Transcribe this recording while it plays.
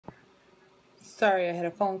Sorry, I had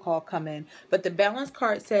a phone call come in. But the balance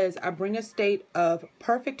card says, I bring a state of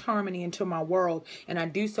perfect harmony into my world, and I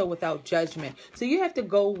do so without judgment. So you have to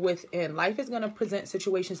go within. Life is going to present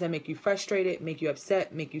situations that make you frustrated, make you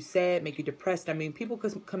upset, make you sad, make you depressed. I mean, people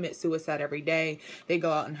commit suicide every day. They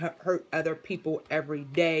go out and hurt other people every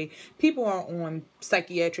day. People are on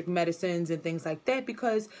psychiatric medicines and things like that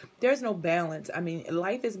because there's no balance. I mean,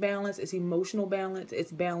 life is balance. It's emotional balance.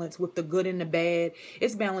 It's balance with the good and the bad.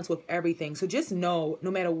 It's balance with everything. So just know, no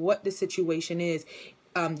matter what the situation is,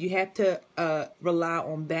 you have to rely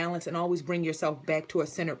on balance and always bring yourself back to a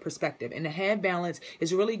centered perspective. And to have balance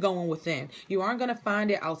is really going within. You aren't going to find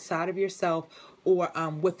it outside of yourself or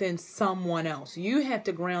within someone else. You have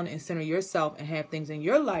to ground and center yourself and have things in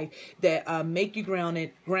your life that make you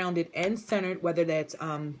grounded and centered, whether that's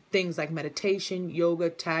things like meditation, yoga,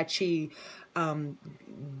 tai chi,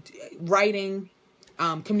 writing,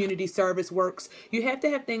 community service works. You have to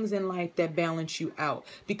have things in life that balance you out,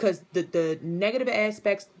 because the negative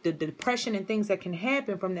aspects, the depression and things that can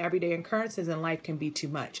happen from the everyday occurrences in life can be too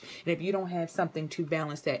much. And if you don't have something to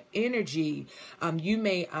balance that energy, you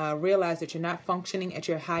may realize that you're not functioning at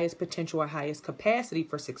your highest potential or highest capacity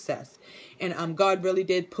for success. And God really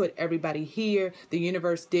did put everybody here. The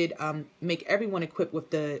universe did make everyone equipped with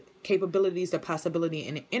the capabilities, the possibility,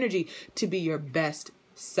 and the energy to be your best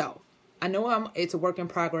self. I know it's a work in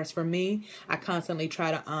progress for me. I constantly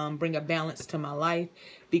try to bring a balance to my life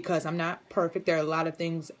because I'm not perfect. There are a lot of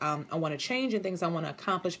things I want to change and things I want to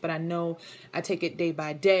accomplish, but I know I take it day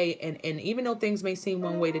by day. And even though things may seem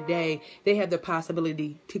one way today, they have the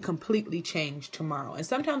possibility to completely change tomorrow. And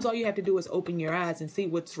sometimes all you have to do is open your eyes and see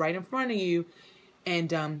what's right in front of you,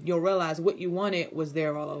 and you'll realize what you wanted was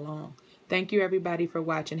there all along. Thank you, everybody, for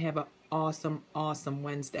watching. Have an awesome, awesome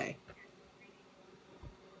Wednesday.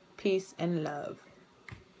 Peace and love.